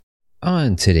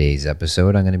On today's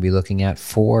episode, I'm going to be looking at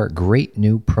 4 great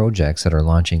new projects that are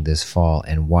launching this fall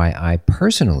and why I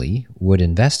personally would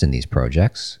invest in these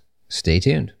projects. Stay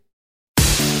tuned.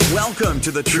 Welcome to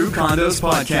the True Condos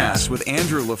Podcast with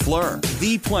Andrew LaFleur,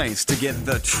 the place to get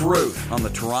the truth on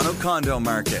the Toronto condo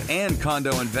market and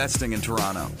condo investing in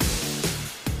Toronto.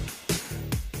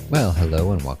 Well,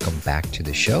 hello and welcome back to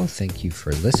the show. Thank you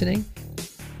for listening.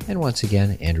 And once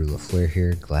again, Andrew LaFleur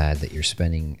here. Glad that you're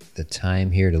spending the time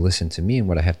here to listen to me and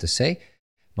what I have to say.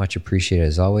 Much appreciated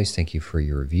as always. Thank you for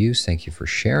your reviews. Thank you for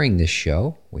sharing this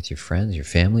show with your friends, your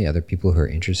family, other people who are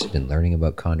interested in learning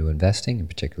about condo investing, and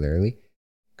particularly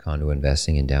condo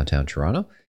investing in downtown Toronto.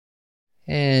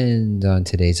 And on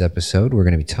today's episode, we're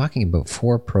going to be talking about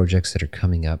 4 projects that are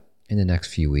coming up in the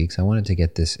next few weeks. I wanted to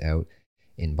get this out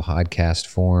in podcast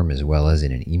form as well as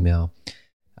in an email.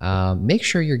 Make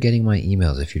sure you're getting my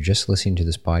emails. If you're just listening to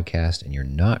this podcast and you're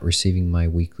not receiving my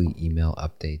weekly email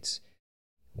updates,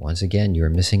 once again, you're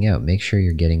missing out. Make sure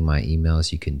you're getting my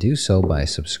emails. You can do so by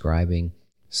subscribing,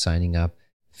 signing up,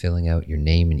 filling out your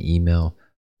name and email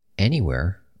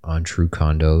anywhere on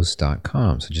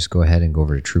truecondos.com. So just go ahead and go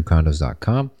over to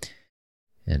truecondos.com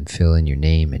and fill in your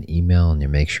name and email, and you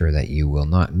make sure that you will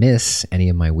not miss any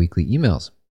of my weekly emails.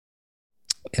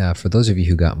 For those of you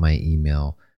who got my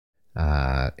email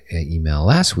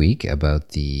last week about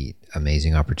the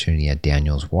amazing opportunity at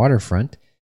Daniels Waterfront,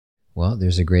 well,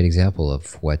 there's a great example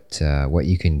of what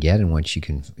you can get and what you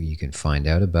can find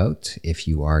out about if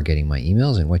you are getting my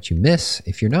emails, and what you miss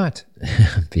if you're not,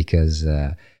 because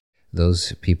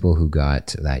those people who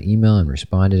got that email and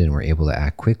responded and were able to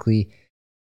act quickly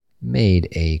made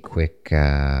a quick,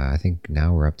 I think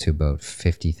now we're up to about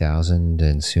 $50,000,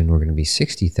 and soon we're going to be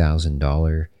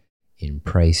 $60,000 in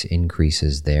price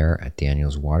increases there at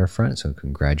Daniels Waterfront. So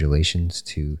congratulations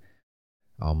to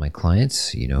all my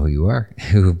clients, you know who you are,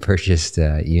 who purchased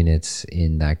units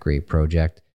in that great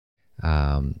project.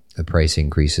 The price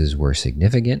increases were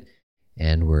significant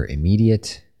and were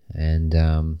immediate.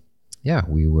 And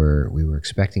we were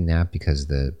expecting that because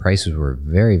the prices were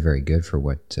very, very good for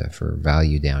for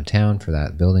value downtown for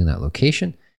that building, that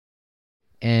location.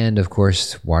 And of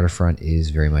course, Waterfront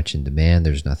is very much in demand.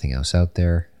 There's nothing else out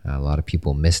there. A lot of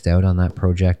people missed out on that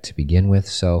project to begin with.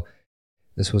 So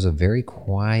this was a very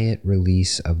quiet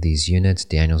release of these units.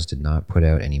 Daniels did not put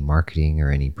out any marketing or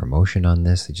any promotion on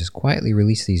this. They just quietly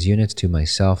released these units to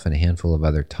myself and a handful of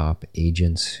other top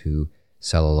agents who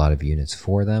sell a lot of units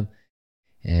for them.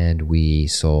 And we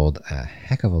sold a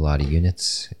heck of a lot of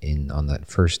units on that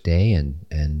first day.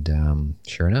 And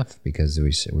sure enough, because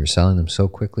we were selling them so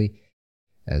quickly,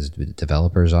 as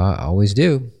developers always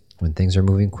do, when things are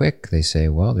moving quick, they say,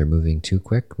 well, they're moving too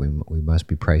quick. We must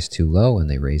be priced too low, and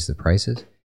they raise the prices.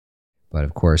 But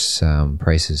of course,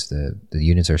 prices, the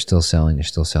units are still selling. They're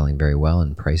still selling very well,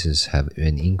 and prices have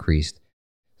been increased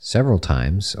several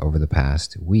times over the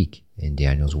past week in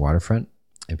Daniels Waterfront.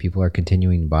 And people are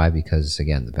continuing to buy because,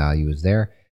 again, the value is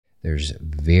there. There's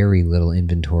very little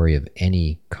inventory of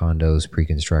any condos,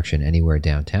 pre-construction anywhere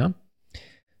downtown.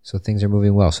 So things are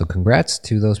moving well. So congrats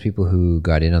to those people who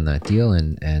got in on that deal,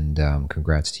 and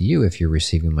congrats to you if you're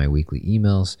receiving my weekly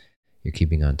emails. You're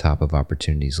keeping on top of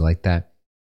opportunities like that.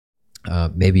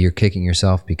 Maybe you're kicking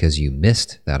yourself because you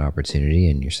missed that opportunity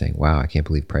and you're saying, wow, I can't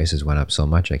believe prices went up so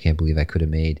much. I can't believe I could have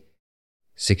made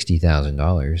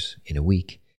 $60,000 in a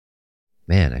week.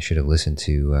 Man, I should have listened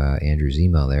to Andrew's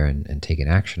email there and taken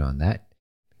action on that,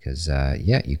 because,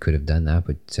 you could have done that,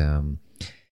 but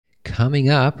coming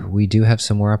up, we do have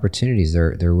some more opportunities.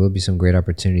 There will be some great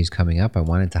opportunities coming up. I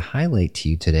wanted to highlight to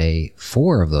you today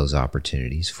 4 of those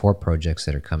opportunities, 4 projects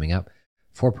that are coming up,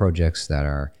 4 projects that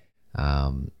are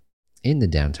in the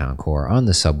downtown core, on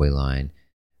the subway line,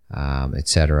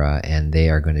 etc. And they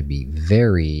are going to be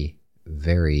very,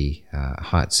 very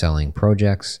hot selling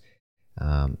projects.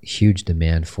 Huge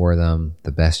demand for them.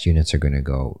 The best units are going to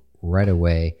go right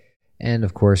away. And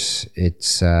of course,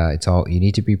 it's all, you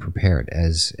need to be prepared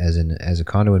as a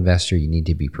condo investor. You need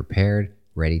to be prepared,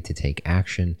 ready to take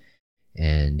action.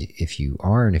 And if you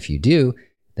are, and if you do,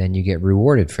 then you get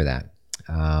rewarded for that.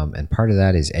 And part of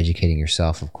that is educating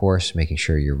yourself, of course, making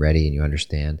sure you're ready and you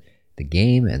understand the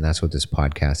game. And that's what this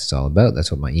podcast is all about.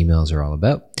 That's what my emails are all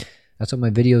about. That's what my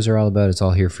videos are all about. It's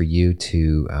all here for you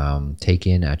to take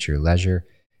in at your leisure,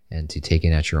 and to take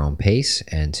in at your own pace,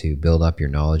 and to build up your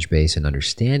knowledge base and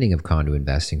understanding of condo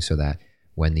investing, so that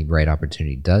when the right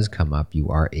opportunity does come up, you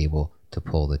are able to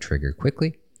pull the trigger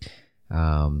quickly.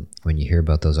 When you hear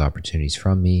about those opportunities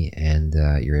from me, and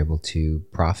you're able to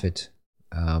profit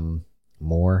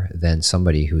more than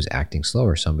somebody who's acting slow,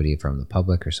 or somebody from the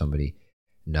public, or somebody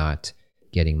not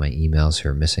getting my emails who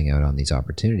are missing out on these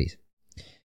opportunities.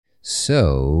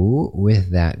 So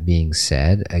with that being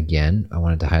said, again, I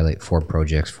wanted to highlight 4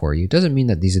 projects for you. It doesn't mean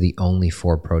that these are the only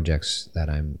 4 projects that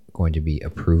I'm going to be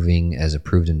approving as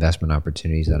approved investment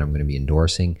opportunities that I'm going to be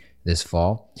endorsing this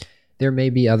fall. There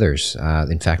may be others.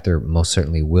 In fact, there most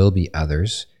certainly will be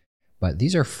others. But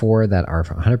these are 4 that are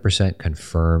 100%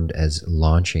 confirmed as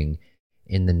launching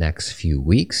in the next few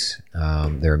weeks.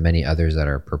 There are many others that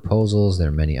are proposals. There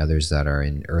are many others that are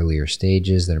in earlier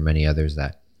stages. There are many others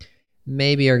that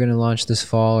maybe are going to launch this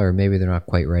fall, or maybe they're not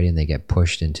quite ready and they get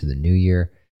pushed into the new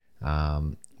year.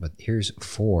 But here's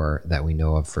 4 that we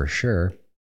know of for sure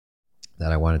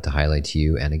that I wanted to highlight to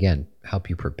you, and again, help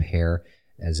you prepare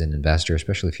as an investor,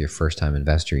 especially if you're a first-time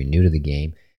investor, you're new to the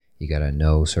game. You got to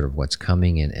know sort of what's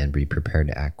coming and be prepared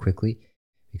to act quickly,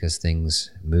 because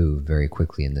things move very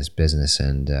quickly in this business,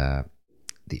 and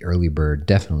the early bird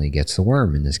definitely gets the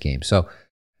worm in this game. So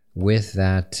with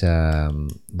that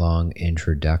long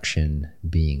introduction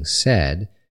being said,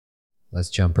 let's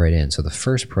jump right in. So the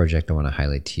first project I want to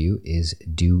highlight to you is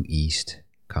Due East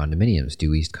Condominiums.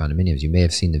 Due East Condominiums. You may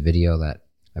have seen the video that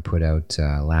I put out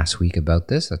last week about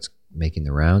this. That's making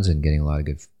the rounds and getting a lot of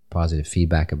good positive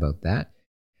feedback about that.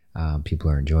 People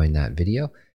are enjoying that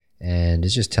video. And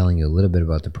it's just telling you a little bit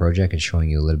about the project and showing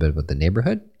you a little bit about the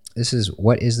neighborhood.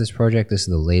 What is this project? This is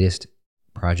the latest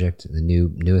project, the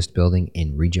newest building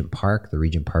in Regent Park, the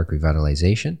Regent Park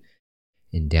revitalization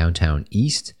in downtown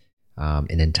East.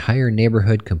 An entire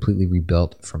neighborhood completely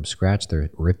rebuilt from scratch. They're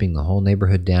ripping the whole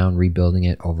neighborhood down, rebuilding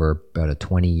it over about a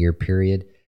 20-year period,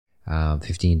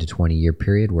 15 to 20-year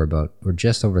period. We're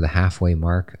just over the halfway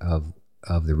mark of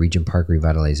the Regent Park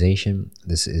revitalization.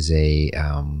 This is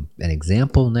an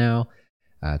example now.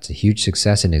 It's a huge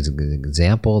success, and it's an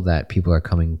example that people are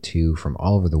coming to from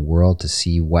all over the world to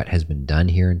see what has been done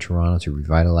here in Toronto to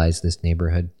revitalize this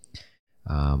neighborhood,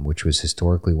 which was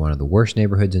historically one of the worst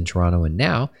neighborhoods in Toronto, and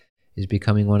now is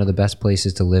becoming one of the best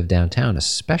places to live downtown,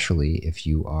 especially if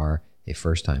you are a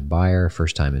first-time buyer,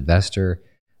 first-time investor,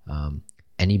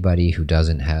 anybody who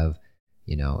doesn't have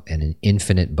an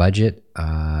infinite budget,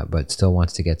 but still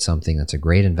wants to get something that's a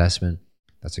great investment,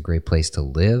 that's a great place to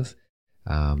live,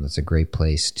 that's a great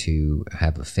place to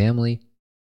have a family.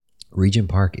 Regent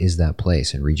Park is that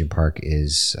place, and Regent Park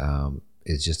is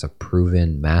just a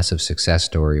proven massive success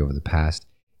story over the past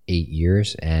 8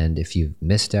 years. And if you've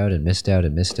missed out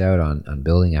on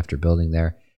building after building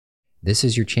there, this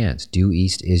is your chance. Due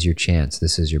East is your chance.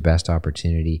 This is your best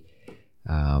opportunity.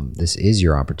 This is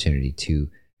your opportunity to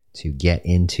get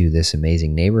into this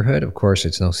amazing neighborhood. Of course,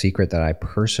 it's no secret that I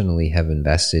personally have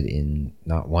invested in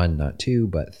not 1, not 2,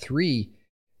 but 3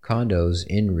 condos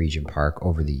in Regent Park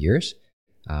over the years.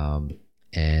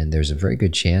 And there's a very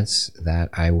good chance that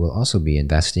I will also be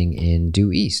investing in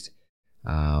Due East.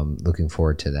 Looking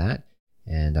forward to that.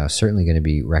 And I'm certainly going to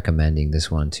be recommending this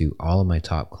one to all of my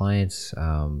top clients,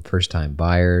 first-time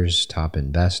buyers, top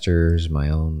investors, my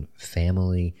own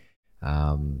family.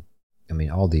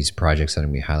 All these projects that I'm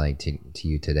going to highlight to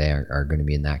you today are going to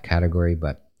be in that category,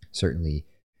 but certainly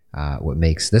what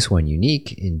makes this one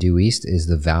unique in Due East is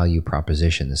the value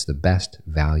proposition. This is the best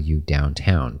value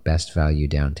downtown.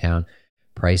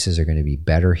 Prices are going to be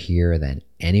better here than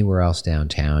anywhere else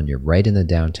downtown. You're right in the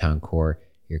downtown core.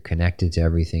 You're connected to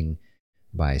everything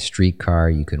by streetcar.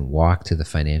 You can walk to the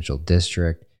financial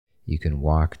district. You can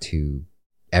walk to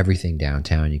everything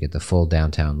downtown. You get the full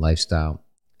downtown lifestyle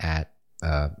at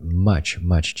a much,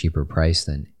 much cheaper price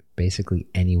than basically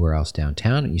anywhere else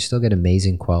downtown. And you still get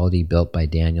amazing quality built by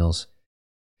Daniels.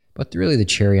 But really the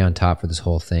cherry on top for this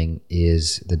whole thing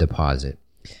is the deposit.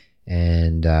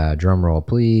 And drum roll,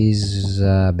 please.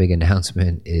 Big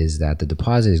announcement is that the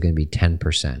deposit is going to be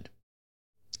 10%.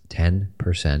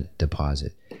 10%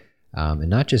 deposit. And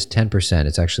not just 10%,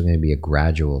 it's actually going to be a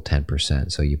gradual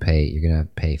 10%. So you're going to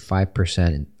pay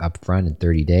 5% upfront in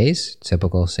 30 days,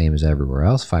 typical, same as everywhere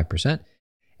else, 5%.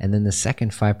 And then the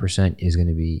second 5% is going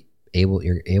to be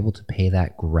you're able to pay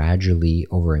that gradually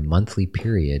over a monthly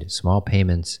period, small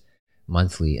payments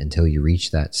monthly until you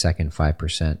reach that second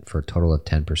 5% for a total of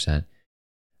 10%.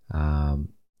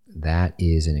 That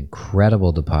is an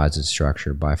incredible deposit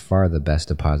structure, by far the best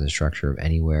deposit structure of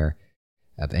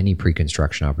any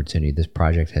pre-construction opportunity. This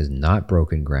project has not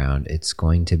broken ground. It's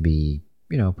going to be,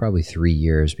 probably 3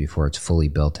 years before it's fully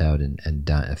built out and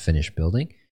done, a finished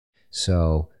building.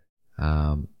 So,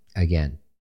 again,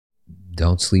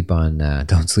 don't sleep on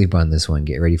this one.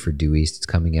 Get ready for Due East. It's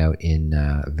coming out in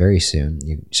very soon.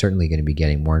 You're certainly going to be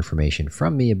getting more information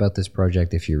from me about this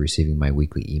project if you're receiving my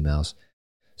weekly emails.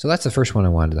 So that's the first one I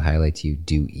wanted to highlight to you,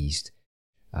 Due East.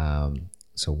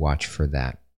 So watch for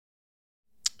that.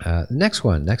 The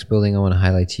next building I want to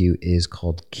highlight to you is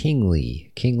called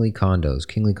Kingly Condos.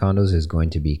 Kingly Condos is going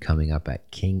to be coming up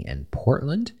at King and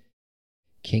Portland.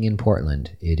 King and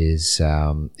Portland. It is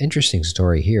interesting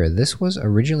story here. This was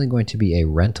originally going to be a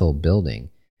rental building.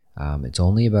 It's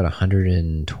only about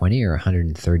 120 or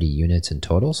 130 units in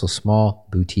total, so small,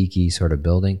 boutique-y sort of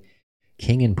building.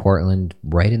 King and Portland,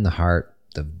 right in the heart,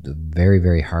 the very,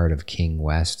 very heart of King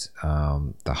West,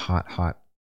 the hot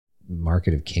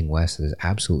market of King West is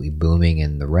absolutely booming,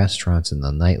 and the restaurants and the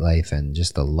nightlife and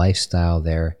just the lifestyle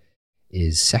there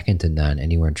is second to none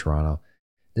anywhere in Toronto.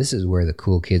 This is where the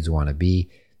cool kids want to be.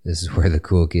 This is where the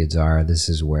cool kids are. This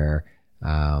is where,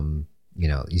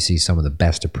 you see some of the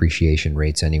best appreciation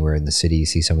rates anywhere in the city. You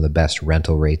see some of the best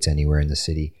rental rates anywhere in the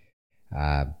city.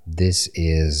 This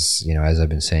is, as I've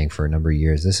been saying for a number of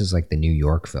years, this is like the new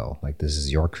Yorkville. Like this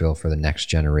is Yorkville for the next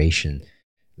generation.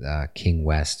 King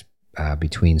West,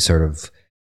 between sort of,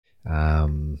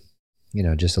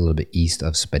 just a little bit east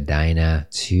of Spadina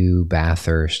to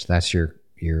Bathurst. That's your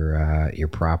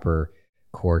proper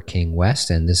core King West,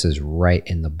 and this is right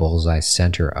in the bullseye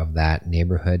center of that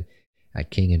neighborhood at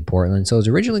King and Portland. So it was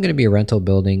originally going to be a rental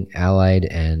building. Allied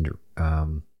and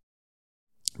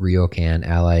RioCan,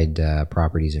 Allied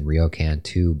Properties and RioCan,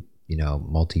 two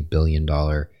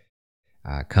multi-billion-dollar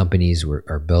companies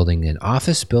are building an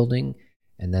office building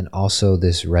and then also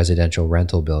this residential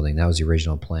rental building. That was the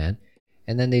original plan.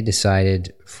 And then they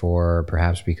decided, for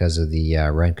perhaps because of the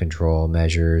rent control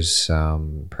measures,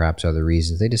 perhaps other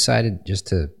reasons, they decided just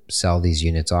to sell these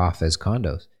units off as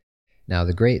condos. Now,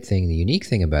 the unique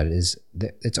thing about it is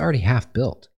that it's already half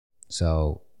built.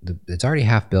 So it's already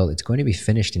half built. It's going to be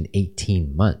finished in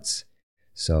 18 months.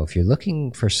 So if you're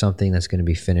looking for something that's going to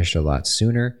be finished a lot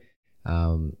sooner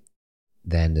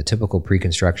than the typical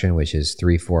pre-construction, which is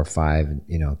 3, 4, 5,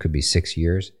 could be 6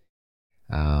 years.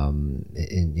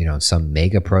 In some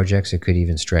mega projects, it could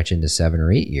even stretch into 7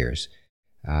 or 8 years.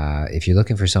 If you're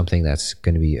looking for something that's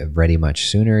going to be ready much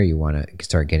sooner, you want to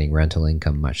start getting rental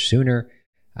income much sooner.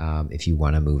 If you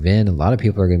want to move in, a lot of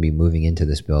people are going to be moving into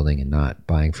this building and not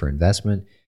buying for investment.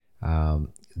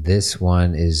 This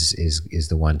one is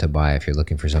the one to buy if you're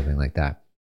looking for something like that.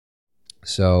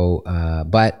 So,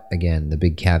 but again, the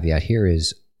big caveat here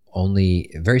is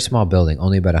only a very small building,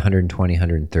 only about 120,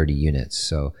 130 units.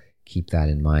 So keep that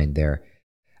in mind there.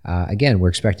 Again, we're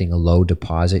expecting a low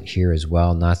deposit here as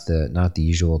well, not the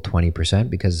usual 20%,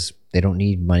 because they don't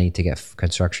need money to get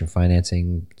construction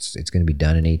financing. It's going to be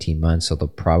done in 18 months, so they'll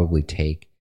probably take,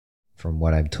 from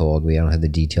what I've told, we don't have the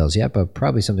details yet, but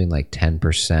probably something like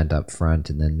 10% up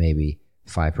front and then maybe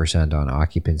 5% on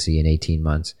occupancy in 18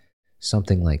 months,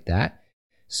 something like that.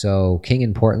 So King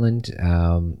and Portland,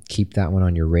 keep that one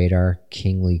on your radar.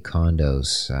 Kingly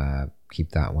Condos,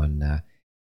 keep that one.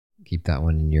 Keep that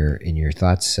one in your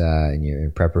thoughts, in your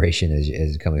preparation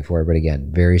as coming forward. But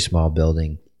again, very small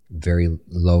building, very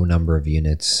low number of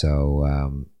units.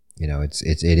 So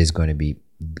it is going to be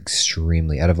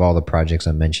extremely, out of all the projects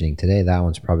I'm mentioning today, that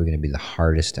one's probably going to be the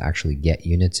hardest to actually get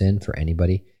units in for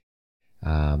anybody.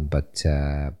 But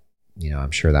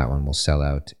I'm sure that one will sell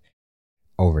out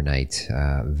overnight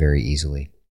very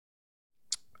easily.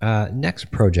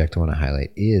 Next project I want to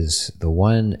highlight is the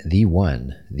one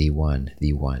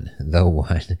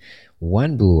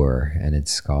Bloor, and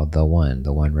it's called The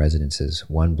One Residences,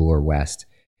 One Bloor West.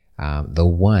 The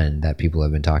one that people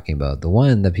have been talking about, the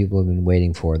one that people have been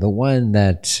waiting for, the one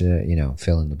that,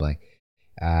 fill in the blank,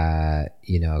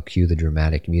 cue the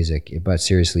dramatic music. But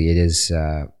seriously, it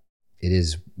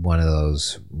is one of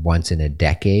those once in a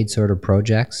decade sort of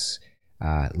projects.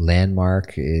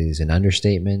 Landmark is an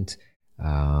understatement.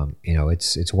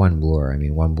 It's One Bloor. I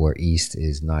mean, One Bloor East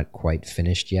is not quite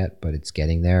finished yet, but it's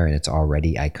getting there, and it's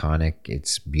already iconic.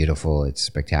 It's beautiful. It's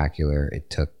spectacular. It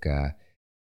took,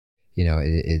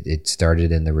 it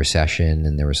started in the recession,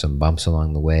 and there were some bumps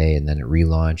along the way, and then it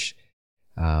relaunched,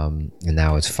 and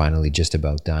now it's finally just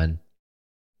about done.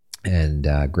 And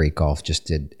Great Golf just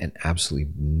did an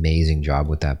absolutely amazing job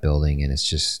with that building, and it's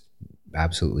just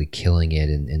absolutely killing it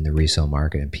in the resale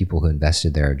market, and people who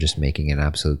invested there are just making an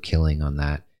absolute killing on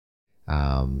that.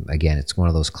 Again, it's one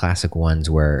of those classic ones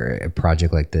where a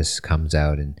project like this comes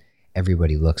out and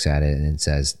everybody looks at it and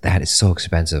says, that is so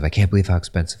expensive. I can't believe how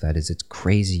expensive that is. It's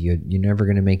crazy. You're never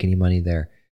going to make any money there.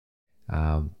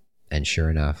 And sure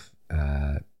enough,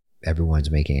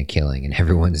 everyone's making a killing and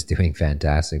everyone's doing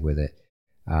fantastic with it.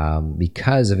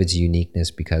 Because of its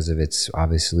uniqueness, because of its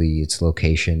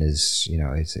location is,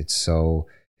 it's so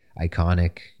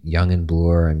iconic. Yonge and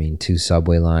Bloor, I mean, 2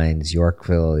 subway lines.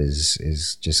 Yorkville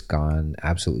is just gone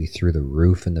absolutely through the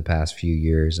roof in the past few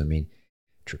years. I mean,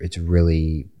 it's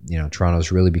really,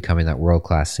 Toronto's really becoming that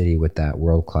world-class city with that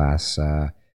world-class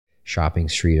shopping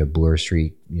street of Bloor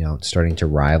Street, starting to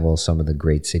rival some of the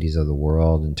great cities of the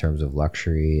world in terms of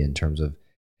luxury, in terms of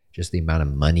just the amount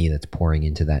of money that's pouring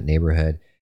into that neighborhood.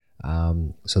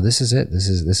 So this is it. This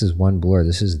is One Bloor.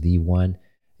 This is the one.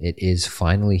 It is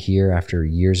finally here after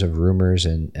years of rumors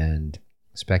and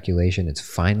speculation. It's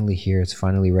finally here. It's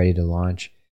finally ready to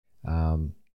launch.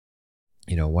 One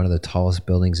of the tallest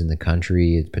buildings in the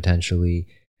country. It potentially,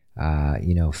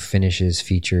 finishes,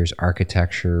 features,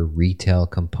 architecture, retail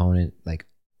component, like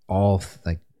all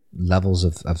like levels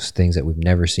of things that we've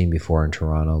never seen before in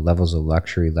Toronto, levels of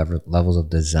luxury, levels of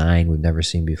design we've never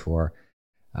seen before.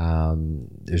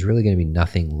 There's really going to be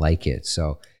nothing like it.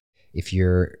 So if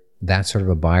you're that sort of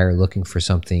a buyer looking for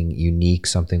something unique,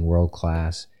 something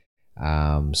world-class,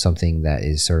 something that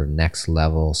is sort of next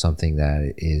level, something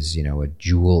that is, a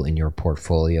jewel in your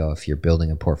portfolio, if you're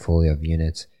building a portfolio of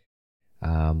units.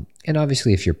 And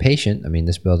obviously if you're patient,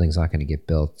 this building's not going to get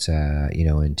built,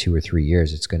 in 2 or 3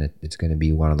 years. It's going to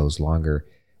be one of those longer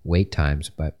wait times.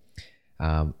 But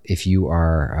if you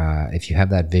have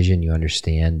that vision, you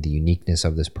understand the uniqueness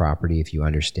of this property, if you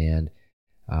understand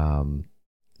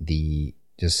the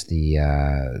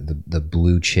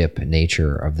blue chip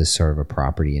nature of this sort of a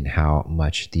property, and how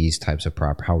much these types of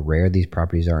how rare these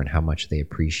properties are, and how much they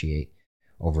appreciate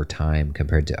over time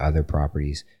compared to other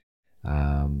properties.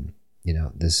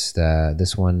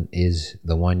 This one is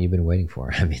the one you've been waiting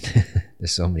for.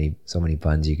 There's so many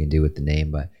puns you can do with the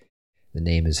name, but the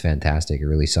name is fantastic. It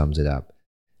really sums it up.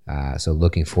 So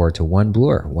looking forward to One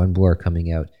Bloor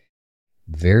coming out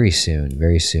very soon,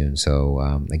 very soon.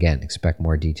 So again, expect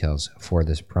more details from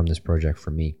this project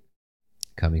from me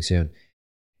coming soon.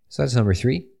 So that's number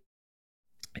 3.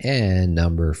 And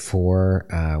number 4,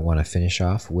 I want to finish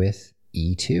off with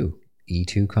E2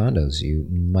 condos. You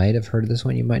might have heard of this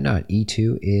one, you might not.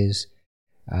 E2 is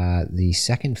the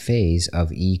second phase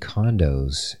of E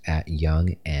condos at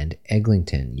Yonge and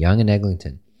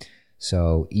Eglinton.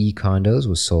 So E condos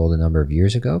was sold a number of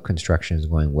years ago. Construction is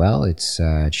going well. It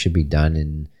should be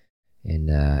done in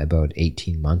about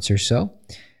 18 months or so.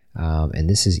 And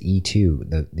this is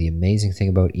E2. The amazing thing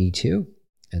about E2,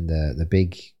 and the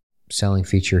big selling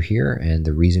feature here, and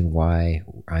the reason why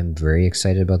I'm very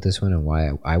excited about this one and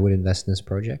why I would invest in this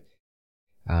project,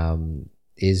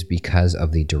 is because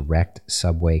of the direct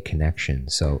subway connection.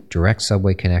 So direct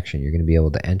subway connection, you're going to be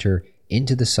able to enter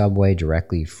into the subway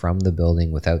directly from the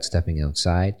building without stepping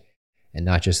outside. And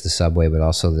not just the subway, but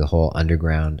also the whole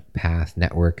underground path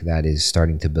network that is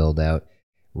starting to build out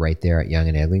right there at Yonge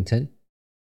and Eglinton.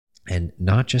 And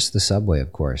not just the subway,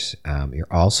 of course. You're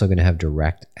also going to have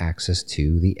direct access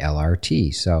to the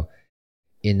LRT. So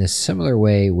in a similar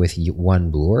way with One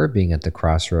Bloor being at the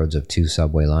crossroads of 2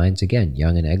 subway lines, again,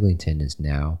 Yonge and Eglinton is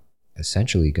now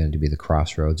essentially going to be the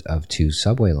crossroads of 2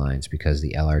 subway lines, because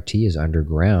the LRT is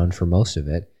underground for most of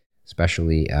it,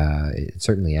 especially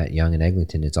certainly at Yonge and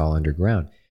Eglinton, it's all underground.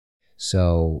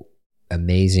 So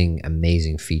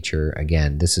amazing feature.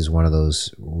 Again, this is one of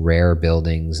those rare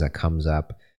buildings that comes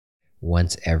up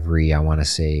once every, I want to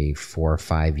say 4 or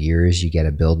 5 years. You get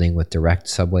a building with direct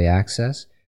subway access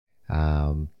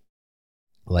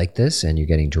like this, and you're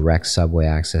getting direct subway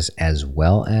access as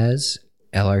well as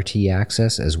LRT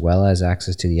access, as well as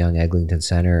access to the Yonge Eglinton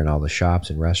Center and all the shops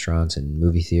and restaurants and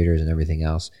movie theaters and everything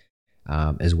else,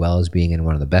 as well as being in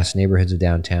one of the best neighborhoods of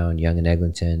downtown, Yonge and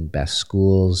Eglinton, best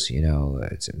schools.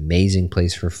 It's an amazing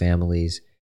place for families.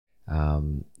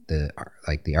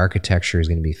 The architecture is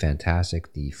going to be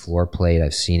fantastic. The floor plate,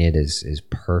 I've seen it, is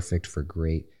perfect for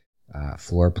great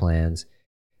floor plans.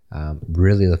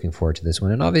 Really looking forward to this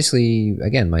one. And obviously,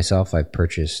 again, myself, I've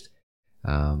purchased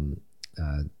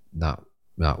not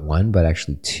one, but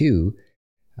actually two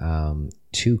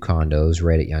condos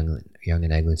right at Yonge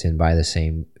and Eglinton by the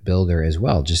same builder as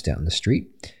well, just down the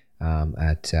street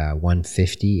at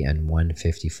 150 and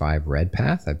 155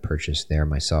 Redpath. I purchased there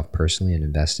myself personally and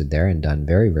invested there and done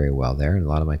very, very well there. And a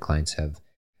lot of my clients have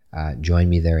joined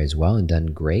me there as well and done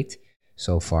great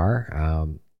so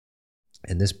far.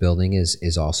 And this building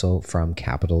is also from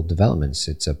Capital Developments.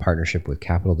 It's a partnership with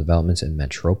Capital Developments and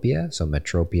Metropia. So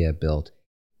Metropia built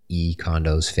E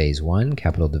Condos Phase 1.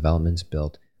 Capital Developments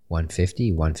built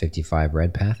 150, 155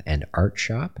 Redpath, and Art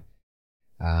Shop.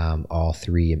 All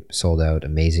 3 sold out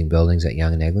amazing buildings at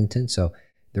Yonge and Eglinton. So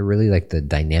they're really like the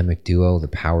dynamic duo, the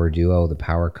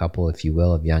power couple, if you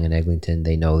will, of Yonge and Eglinton.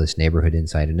 They know this neighborhood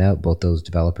inside and out. Both those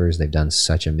developers, they've done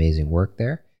such amazing work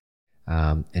there.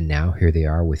 And now here they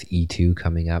are with E2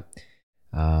 coming up.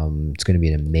 It's going to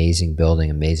be an amazing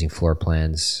building, amazing floor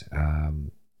plans.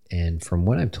 And from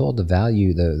what I'm told, the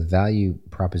value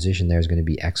proposition there is going to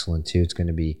be excellent too. It's going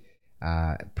to be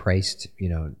priced,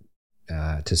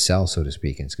 to sell, so to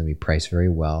speak. And it's going to be priced very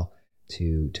well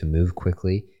to move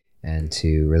quickly and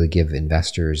to really give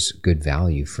investors good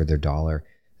value for their dollar,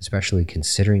 especially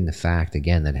considering the fact,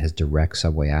 again, that it has direct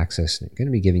subway access. And I'm going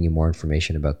to be giving you more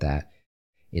information about that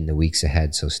in the weeks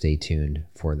ahead, so stay tuned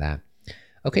for that.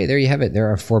 Okay, there you have it.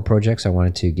 There are 4 projects I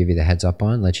wanted to give you the heads up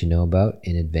on, let you know about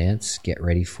in advance. Get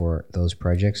ready for those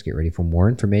projects. Get ready for more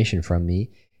information from me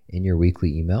in your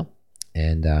weekly email.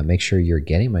 And make sure you're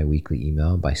getting my weekly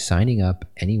email by signing up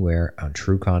anywhere on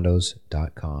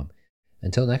truecondos.com.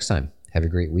 Until next time, have a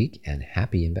great week and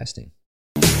happy investing.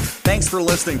 Thanks for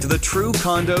listening to the True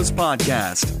Condos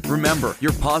podcast. Remember,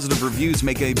 your positive reviews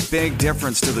make a big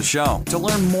difference to the show. To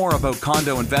learn more about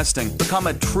condo investing, become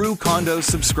a True Condos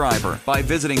subscriber by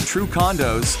visiting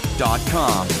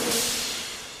truecondos.com.